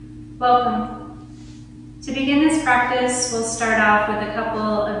Welcome. To begin this practice, we'll start off with a couple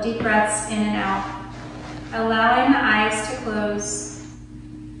of deep breaths in and out, allowing the eyes to close.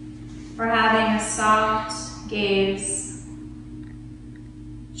 We're having a soft gaze,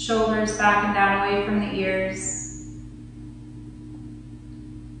 shoulders back and down away from the ears,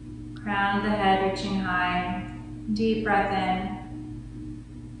 crown of the head reaching high. Deep breath in,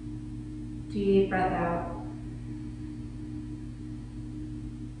 deep breath out.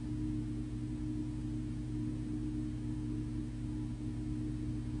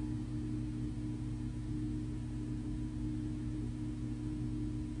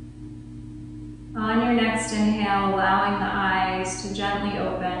 On your next inhale, allowing the eyes to gently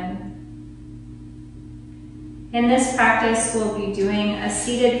open. In this practice, we'll be doing a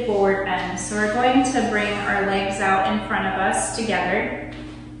seated forward bend. So we're going to bring our legs out in front of us together.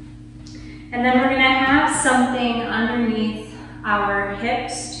 And then we're going to have something underneath our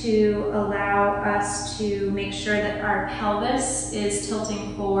hips to allow us to make sure that our pelvis is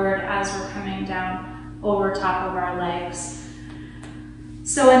tilting forward as we're coming down over top of our legs.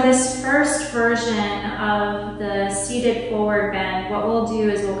 So in this first version of the seated forward bend, what we'll do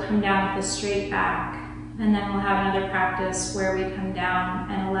is we'll come down with a straight back, and then we'll have another practice where we come down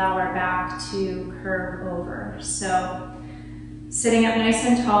and allow our back to curve over. So sitting up nice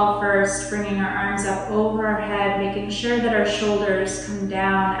and tall first, bringing our arms up over our head, making sure that our shoulders come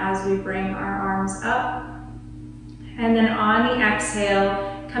down as we bring our arms up. And then on the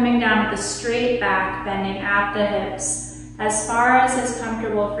exhale, coming down with a straight back, bending at the hips, as far as is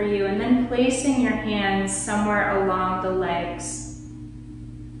comfortable for you, and then placing your hands somewhere along the legs.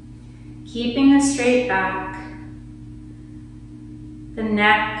 Keeping a straight back, the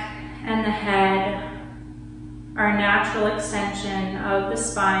neck and the head are natural extension of the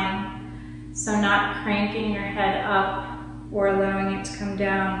spine, so not cranking your head up or allowing it to come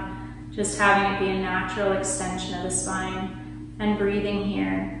down, just having it be a natural extension of the spine, and breathing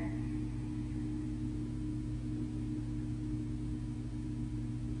here.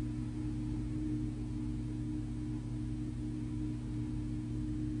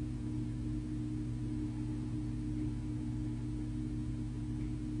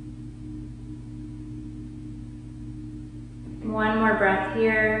 One more breath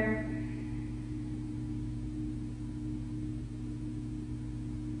here.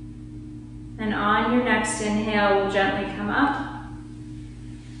 And on your next inhale, we'll gently come up.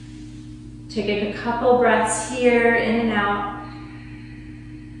 Take a couple breaths here, in and out.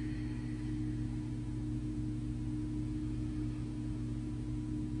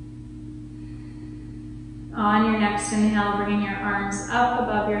 On your next inhale, bringing your arms up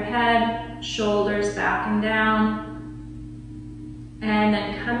above your head, shoulders back and down. And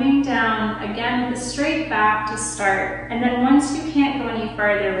then coming down again with a straight back to start. And then once you can't go any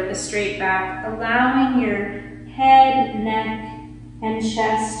farther with a straight back, allowing your head, neck, and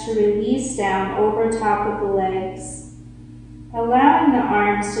chest to release down over top of the legs. Allowing the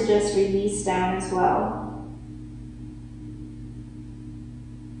arms to just release down as well.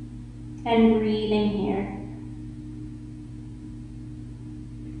 And breathing here.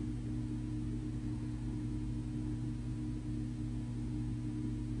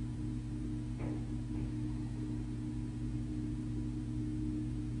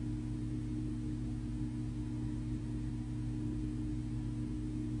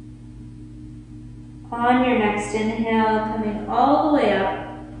 On your next inhale, coming all the way up,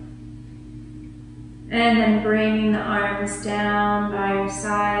 and then bringing the arms down by your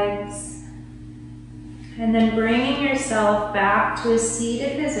sides, and then bringing yourself back to a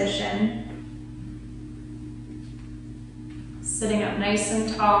seated position, sitting up nice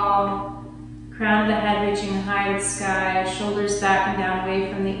and tall, crown of the head reaching high to the sky, shoulders back and down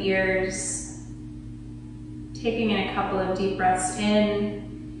away from the ears, taking in a couple of deep breaths in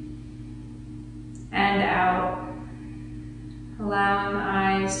and out, allowing the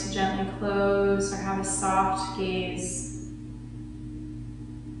eyes to gently close or have a soft gaze.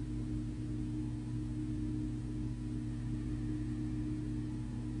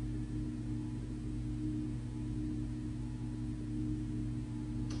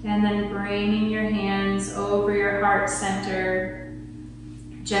 And then bringing your hands over your heart center,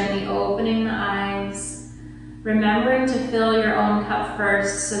 gently opening the eyes. Remembering to fill your own cup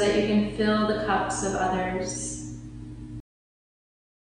first so that you can fill the cups of others.